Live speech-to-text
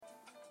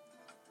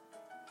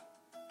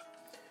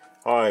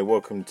Hi,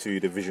 welcome to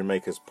the Vision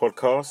Makers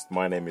podcast.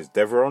 My name is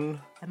Devron.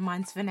 And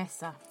mine's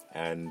Vanessa.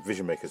 And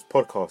Vision Makers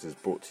podcast is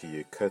brought to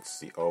you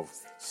courtesy of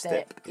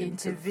Step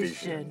into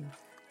Vision.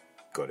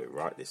 Got it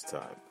right this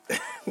time.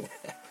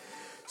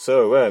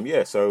 So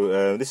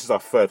this is our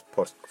first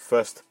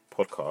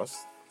podcast.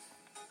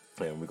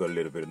 And we've got a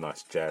little bit of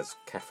nice jazz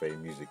cafe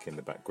music in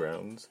the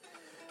background.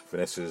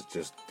 Vanessa's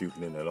just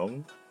doodling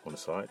along on the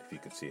side, if you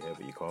can see her,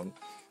 but you can't.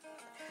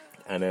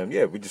 And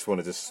we just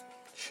want to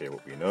share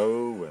what we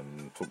know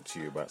and talk to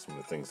you about some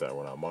of the things that are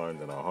on our mind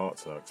and our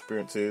hearts and our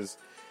experiences,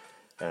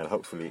 and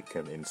hopefully it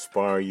can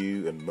inspire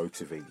you and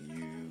motivate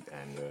you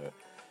and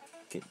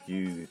get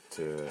you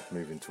to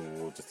moving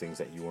towards the things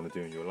that you want to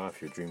do in your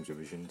life, your dreams, your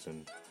visions,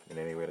 and in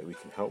any way that we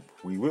can help,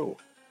 we will.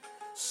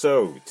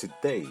 So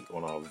today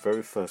on our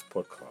very first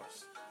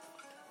podcast,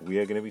 we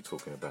are going to be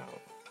talking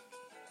about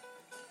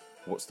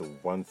what's the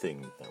one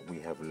thing that we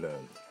have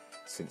learned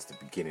since the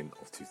beginning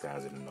of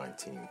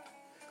 2019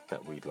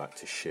 that we'd like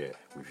to share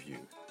with you,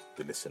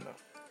 the listener.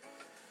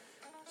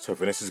 So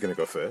Vanessa's going to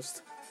go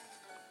first,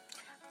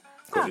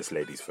 because it's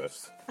ladies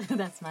first.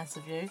 That's nice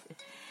of you.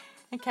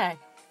 Okay,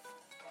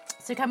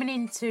 so coming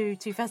into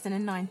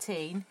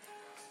 2019,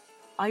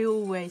 I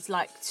always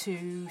like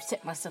to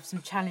set myself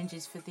some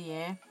challenges for the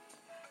year.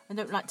 I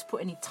don't like to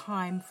put any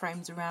time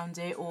frames around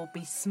it or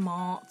be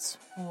smart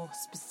or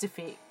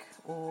specific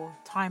or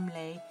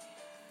timely,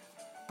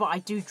 but I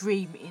do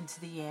dream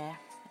into the year.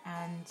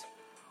 And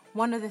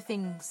one of the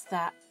things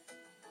that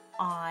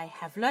I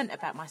have learnt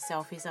about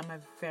myself is I'm a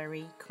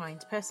very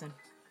kind person.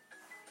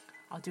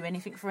 I'll do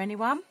anything for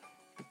anyone,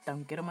 but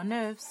don't get on my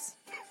nerves.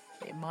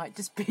 It might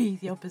just be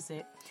the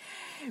opposite.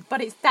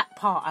 But it's that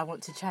part I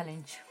want to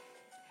challenge.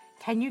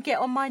 Can you get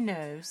on my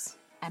nerves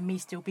and me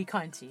still be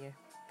kind to you?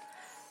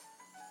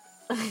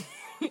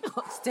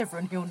 Ask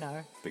Devon, he'll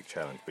know. Big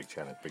challenge.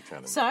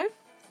 So,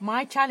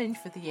 my challenge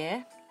for the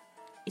year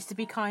is to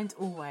be kind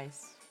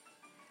always.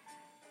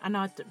 And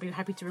I'd be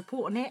happy to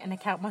report on it and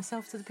account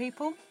myself to the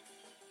people.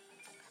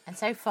 And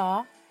so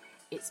far,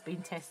 it's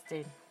been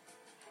testing.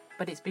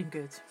 But it's been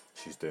good.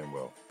 She's doing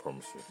well,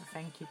 promise you.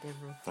 Thank you,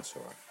 Deborah. That's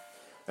all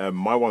right.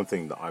 My one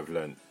thing that I've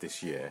learned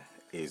this year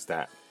is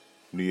that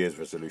New Year's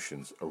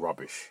resolutions are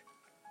rubbish.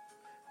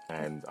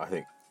 And I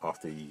think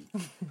after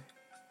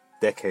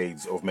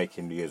decades of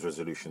making New Year's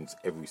resolutions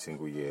every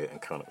single year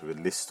and kind of with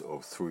a list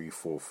of 3,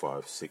 4,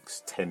 5,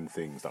 6, 10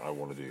 things that I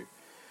want to do,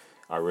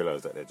 I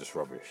realise that they're just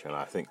rubbish, and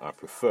I think I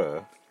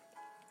prefer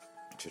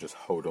to just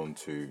hold on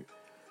to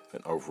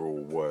an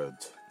overall word.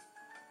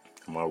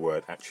 My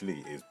word actually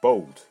is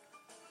bold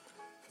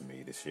for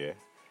me this year,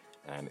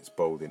 and it's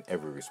bold in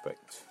every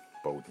respect.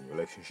 Bold in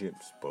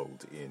relationships,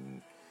 bold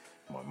in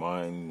my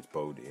mind,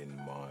 bold in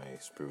my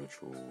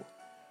spiritual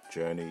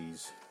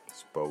journeys,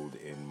 it's bold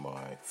in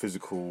my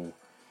physical,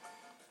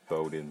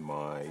 bold in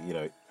my,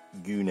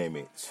 you name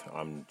it.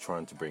 I'm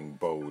trying to bring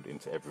bold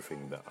into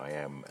everything that I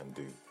am and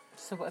do.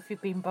 So what have you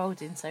been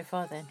bold in so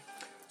far then?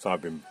 So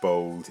I've been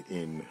bold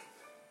in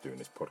doing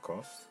this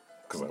podcast,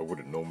 because I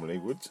wouldn't normally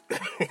would.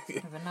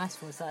 Have a nice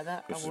voice like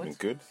that. This has been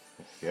good.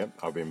 Yeah,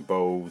 I've been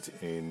bold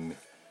in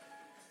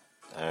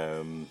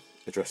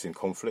addressing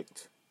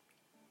conflict,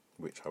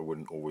 which I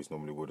wouldn't always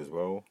normally would as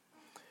well.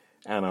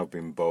 And I've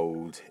been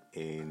bold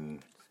in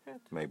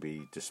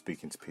maybe just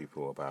speaking to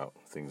people about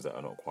things that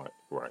are not quite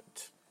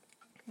right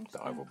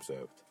that I've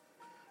observed.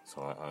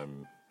 So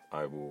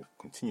I will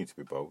continue to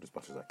be bold as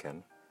much as I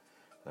can.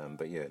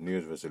 But yeah, New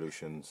Year's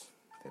resolutions,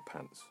 they're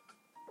pants.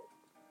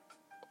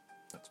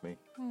 That's me.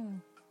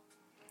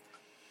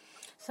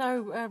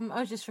 So I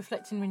was just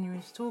reflecting when you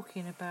were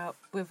talking about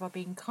whether I've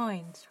been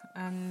kind,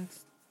 and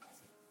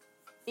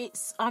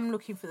I'm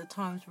looking for the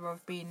times where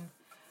I've been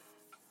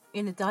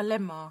in a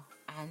dilemma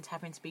and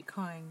having to be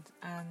kind,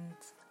 and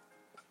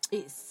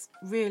it's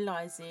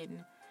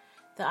realising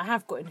that I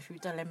have gotten a few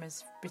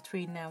dilemmas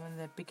between now and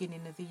the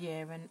beginning of the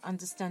year, and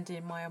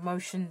understanding my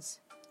emotions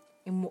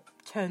in what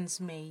turns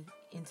me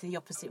into the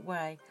opposite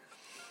way,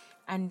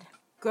 and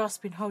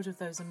grasping hold of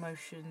those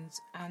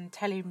emotions and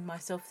telling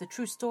myself the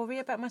true story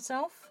about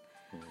myself.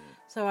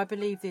 So I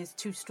believe there's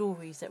two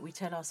stories that we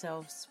tell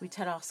ourselves. We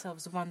tell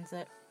ourselves the ones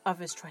that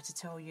others try to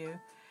tell you,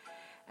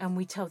 and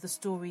we tell the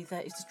story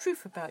that is the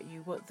truth about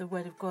you, what the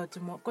Word of God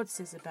and what God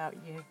says about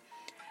you.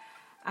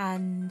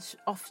 And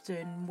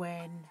often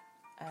when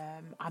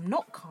I'm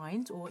not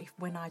kind, or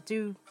when I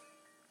do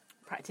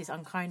practice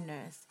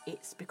unkindness,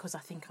 it's because I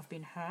think I've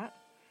been hurt,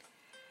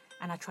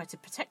 and I try to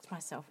protect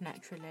myself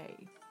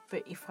naturally.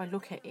 But if I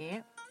look at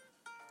it,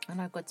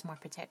 and I've got my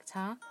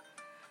protector,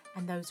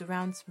 and those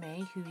around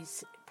me who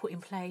is put in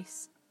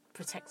place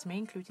protect me,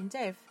 including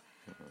Dev,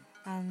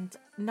 and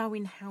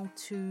knowing how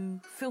to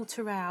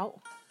filter out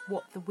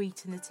what the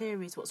wheat and the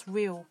tear is, what's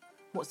real,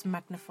 what's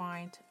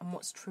magnified, and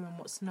what's true and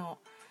what's not.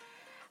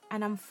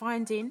 And I'm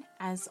finding,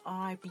 as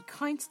I be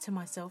kind to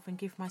myself and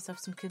give myself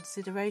some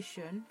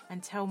consideration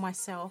and tell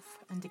myself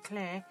and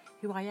declare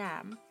who I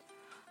am,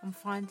 I'm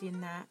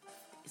finding that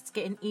it's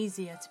getting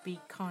easier to be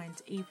kind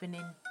even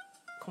in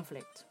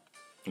conflict.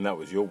 And that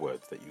was your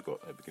words that you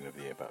got at the beginning of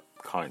the year about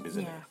kind,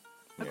 isn't it?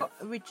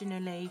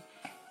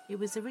 It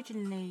was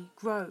originally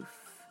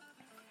growth,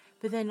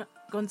 but then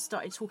God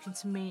started talking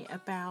to me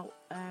about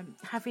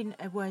having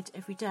a word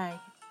every day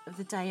of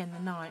the day and the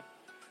night,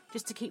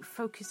 just to keep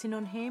focusing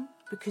on Him,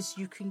 because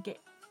you can get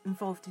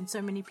involved in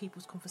so many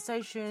people's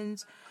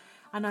conversations.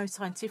 I know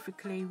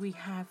scientifically we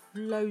have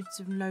loads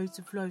of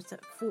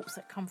thoughts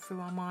that come through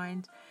our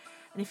mind.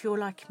 And if you're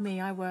like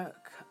me, I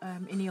work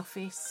in the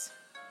office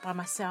by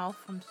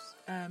myself.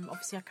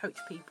 Obviously I coach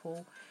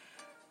people,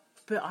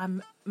 but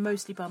I'm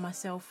mostly by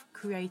myself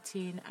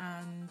creating.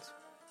 And,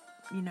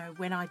 you know,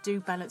 when I do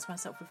balance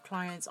myself with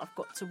clients, I've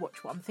got to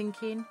watch what I'm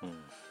thinking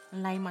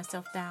and lay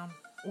myself down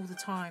all the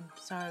time.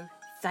 So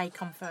they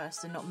come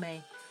first and not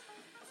me.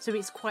 So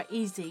it's quite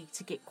easy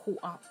to get caught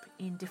up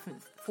in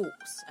different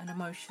thoughts and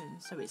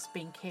emotions. So it's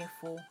being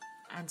careful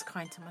and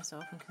kind to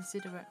myself and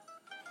considerate.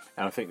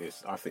 And I think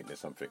there's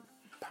something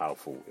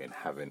powerful in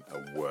having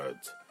a word,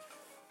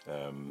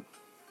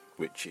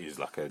 which is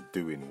like a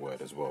doing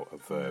word as well, a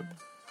verb.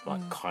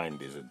 Like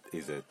kind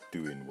is a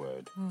doing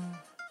word.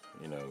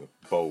 You know,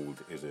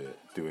 bold is a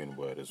doing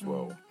word as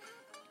well.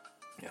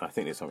 And I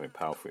think there's something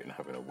powerful in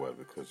having a word,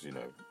 because, you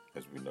know,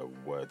 as we know,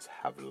 words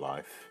have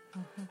life,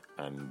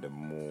 and the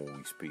more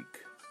we speak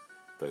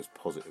those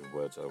positive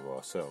words over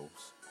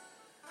ourselves,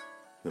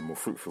 the more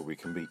fruitful we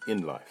can be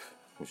in life,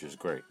 which is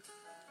great.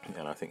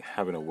 And I think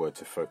having a word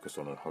to focus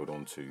on and hold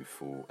on to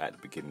for at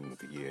the beginning of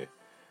the year,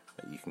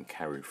 that you can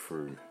carry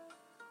through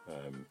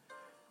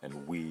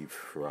and weave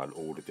throughout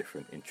all the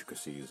different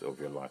intricacies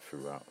of your life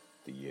throughout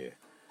the year,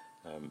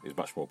 is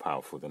much more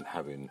powerful than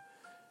having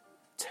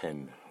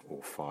 10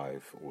 or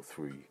 5 or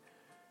 3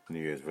 New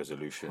Year's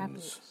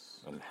resolutions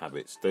and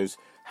habits. Those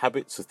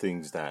habits are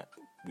things that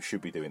we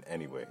should be doing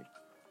anyway.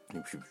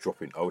 We should be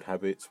dropping old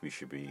habits. We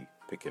should be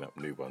picking up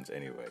new ones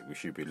anyway. We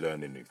should be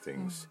learning new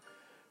things.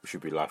 We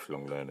should be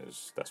lifelong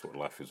learners. That's what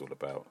life is all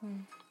about.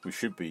 We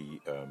should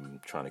be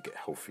trying to get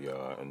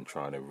healthier and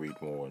trying to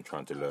read more and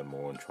trying to learn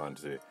more and trying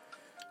to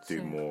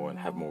do more and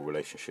have more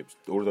relationships.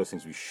 All of those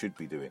things we should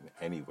be doing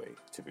anyway,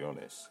 to be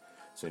honest.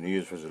 So New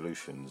Year's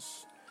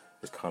resolutions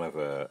is kind of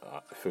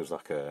it feels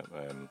like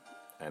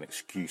an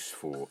excuse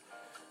for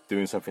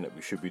doing something that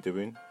we should be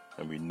doing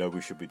and we know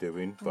we should be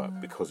doing,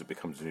 but because it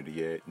becomes a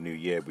new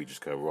year, we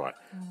just go, right,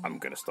 I'm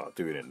going to start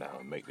doing it now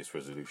and make this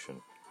resolution.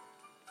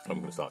 I'm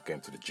going to start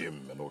going to the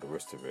gym and all the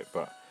rest of it,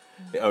 but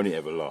it only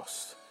ever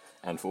lasts.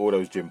 And for all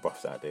those gym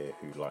buffs out there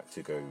who like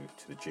to go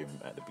to the gym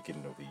at the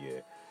beginning of the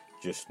year,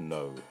 just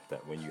know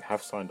that when you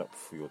have signed up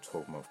for your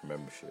 12-month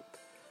membership,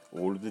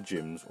 all of the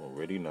gyms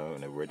already know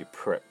and are already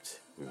prepped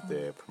with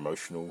their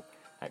promotional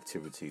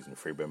activities and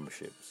free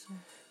memberships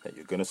that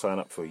you're going to sign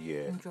up for a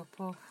year And drop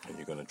off. and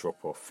you're going to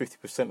drop off.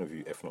 50% of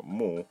you, if not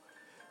more,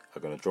 are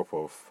going to drop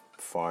off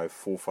 4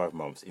 or 5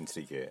 months into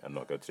the year and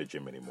not go to the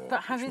gym anymore.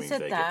 But having which means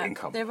said they that, get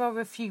income. there are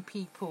a few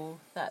people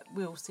that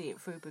will see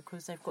it through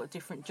because they've got a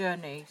different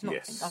journey. It's not,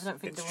 Yes, I don't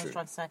think it's the one's true.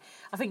 trying to say.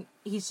 I think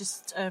he's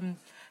just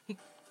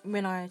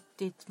when I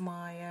did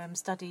my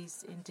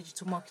studies in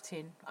digital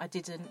marketing, I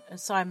did an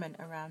assignment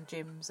around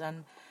gyms,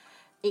 and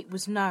it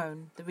was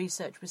known, the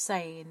research was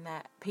saying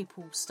that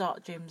people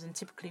start gyms and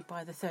typically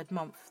by the 3rd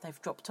month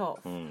they've dropped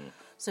off.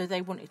 So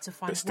they wanted to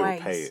find But still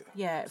ways, pay it.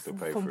 Still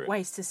pay for it.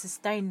 ways to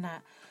sustain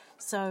that.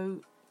 So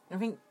I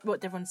think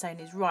what everyone's saying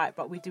is right,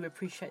 but we do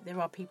appreciate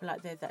there are people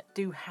out there that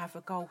do have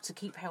a goal to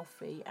keep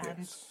healthy, and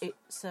Yes.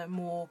 it's a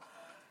more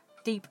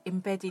deep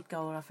embedded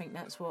goal. I think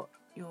that's what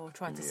you're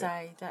trying to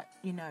say, that,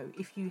 you know,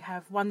 if you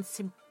have one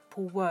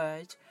simple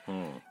word,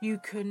 you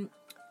can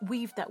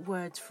weave that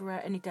word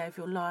throughout any day of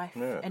your life,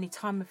 any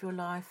time of your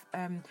life.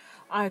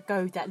 I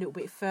go that little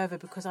bit further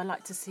because I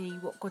like to see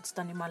what God's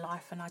done in my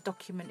life and I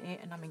document it,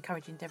 and I'm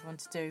encouraging everyone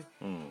to do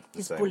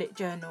his same. bullet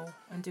journal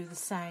and do the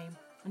same,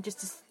 and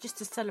just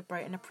to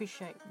celebrate and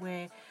appreciate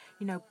where,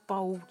 you know,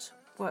 bold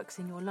works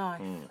in your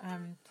life.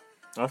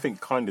 I think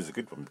kind is a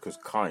good one, because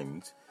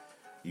kind,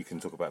 you can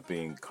talk about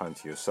being kind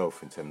to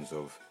yourself in terms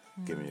of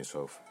giving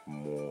yourself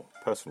more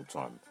personal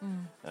time,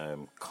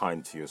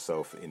 kind to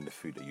yourself in the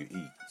food that you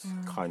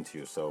eat, kind to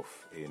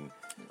yourself in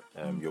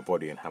your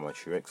body and how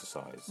much you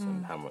exercise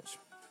and how much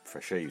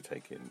fresh air you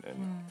take in,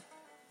 and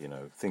you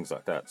know, things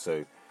like that.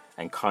 So,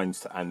 and kind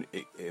to, and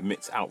it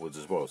emits outwards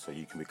as well. So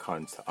you can be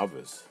kind to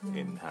others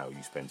in how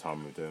you spend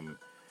time with them,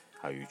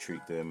 how you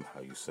treat them,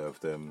 how you serve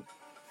them.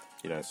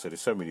 You know, so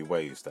there's so many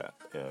ways that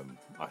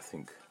I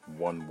think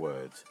one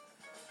word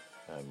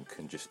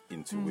can just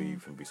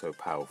interweave and be so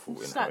powerful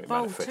in It's how like it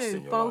bold manifests too.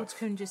 in your Bold life.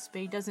 can just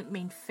be, doesn't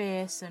mean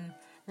fierce and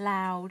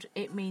loud.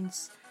 It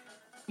means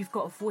you've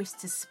got a voice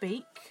to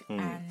speak,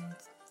 and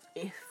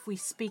if we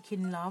speak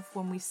in love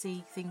when we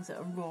see things that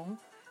are wrong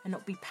and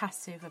not be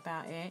passive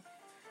about it,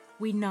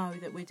 we know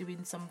that we're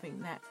doing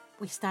something that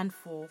we stand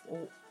for,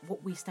 or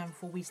what we stand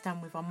for. We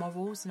stand with our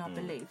morals and our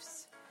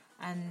beliefs,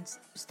 and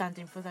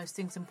standing for those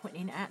things and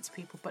pointing it out to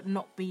people, but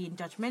not being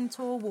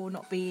judgmental or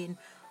not being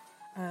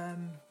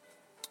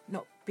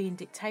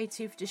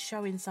dictative, just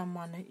showing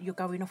someone you're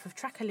going off of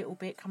track a little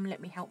bit, come let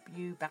me help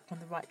you back on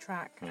the right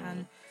track.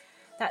 And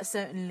that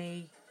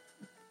certainly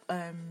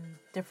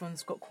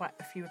Devron's got quite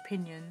a few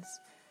opinions,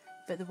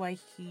 but the way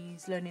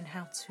he's learning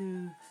how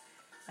to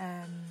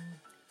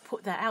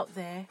put that out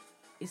there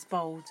is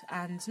bold.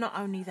 And not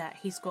only that,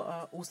 he's got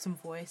an awesome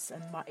voice,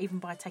 and even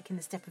by taking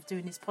the step of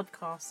doing this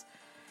podcast,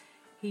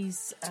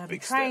 he's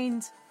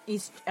trained. He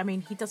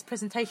does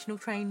presentational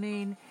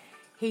training.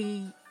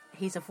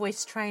 He's a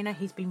voice trainer.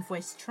 He's been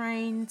voice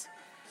trained.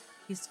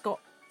 He's got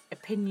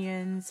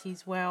opinions.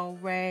 He's well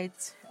read.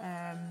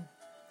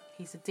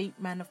 He's a deep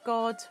man of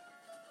God,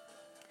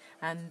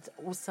 and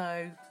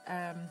also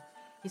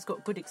he's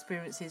got good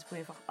experiences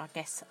with, I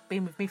guess,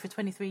 being with me for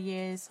 23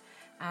 years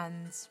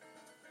and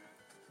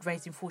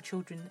raising 4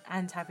 children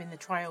and having the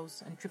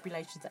trials and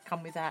tribulations that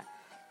come with that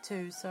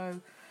too.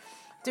 So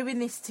doing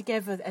this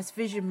together as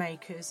vision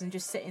makers and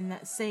just setting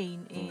that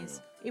scene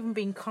is even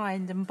being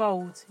kind and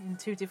bold in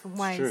 2 different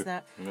ways. True.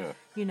 That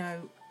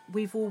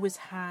we've always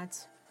had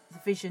the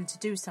vision to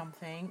do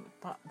something,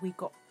 but we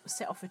got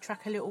set off the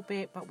track a little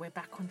bit, but we're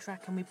back on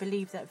track, and we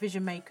believe that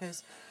vision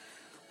makers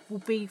will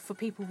be for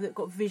people that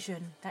got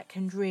vision, that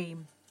can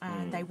dream,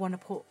 and they want to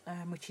put,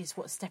 which is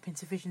what Step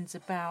Into Vision's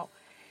about,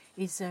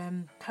 is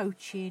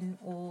coaching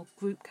or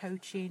group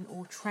coaching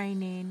or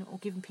training or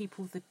giving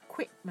people the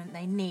equipment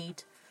they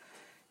need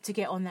to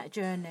get on that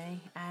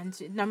journey.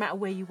 And no matter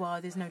where you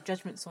are, there's no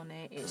judgments on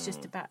it. It's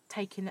just about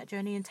taking that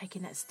journey and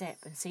taking that step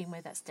and seeing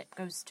where that step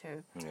goes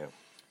to. Yeah.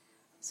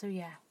 So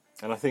yeah.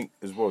 And I think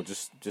as well,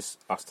 just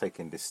us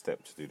taking this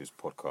step to do this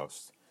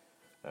podcast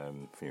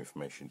for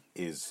information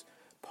is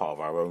part of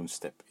our own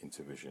step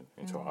into vision,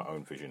 into our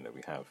own vision that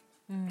we have.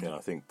 And I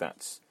think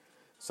that's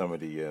some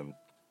of the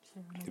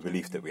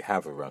belief that we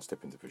have around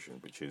Step Into Vision,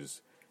 which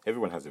is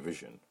everyone has a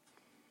vision,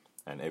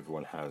 and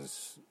everyone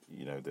has,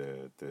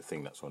 the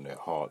thing that's on their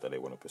heart that they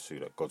want to pursue,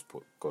 that God's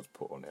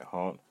put on their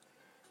heart,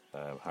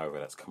 however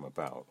that's come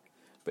about.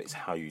 But it's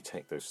how you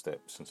take those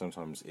steps, and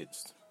sometimes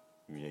it's,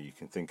 you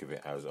can think of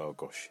it as, oh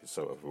gosh, it's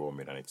so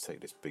overwhelming, I need to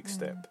take this big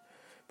step.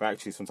 But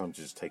actually, sometimes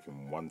just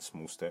taking one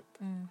small step,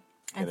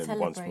 and then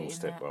one small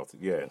step after,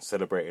 and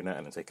celebrating that,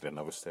 and then taking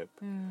another step,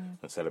 and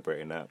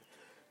celebrating that,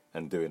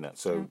 and doing that.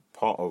 So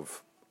part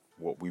of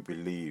what we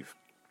believe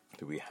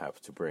that we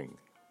have to bring,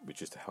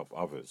 which is to help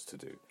others to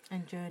do,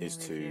 and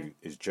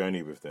is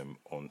journey with them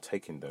on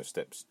taking those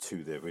steps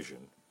to their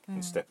vision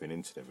and stepping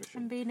into their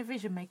vision and being a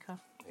vision maker.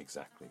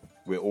 Exactly.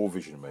 We're all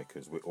vision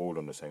makers. We're all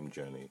on the same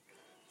journey.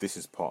 This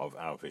is part of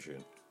our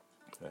vision,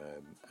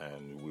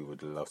 and we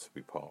would love to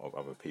be part of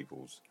other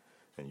people's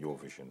and your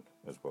vision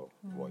as well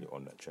while you're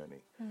on that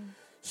journey.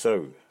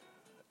 So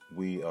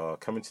we are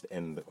coming to the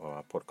end of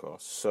our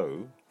podcast.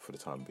 So for the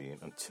time being,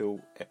 until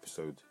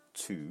episode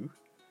 2,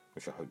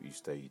 which I hope you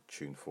stay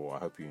tuned for. I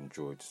hope you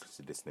enjoyed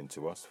listening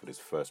to us for this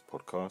first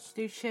podcast.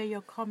 Do share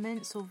your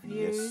comments or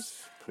views.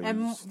 Yes,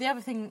 please. The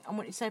other thing I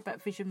want to say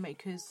about vision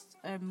makers,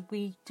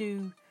 we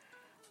do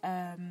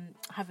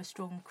have a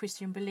strong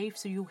Christian belief,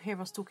 so you'll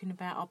hear us talking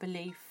about our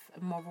belief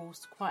and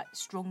morals quite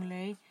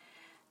strongly,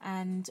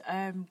 and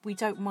we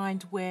don't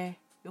mind where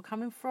you're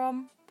coming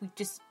from. We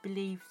just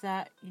believe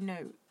that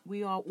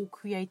we are all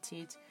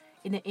created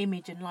in an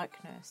image and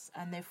likeness,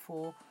 and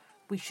therefore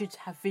we should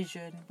have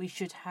vision, we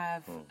should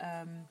have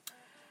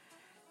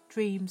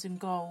dreams and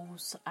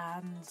goals,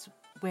 and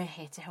we're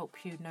here to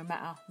help you no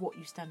matter what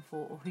you stand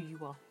for or who you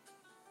are.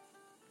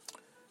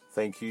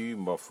 Thank you,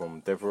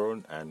 from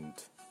Devron and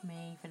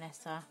me,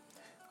 Vanessa.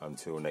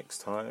 Until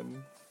next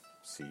time,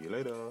 see you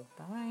later.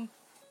 Bye.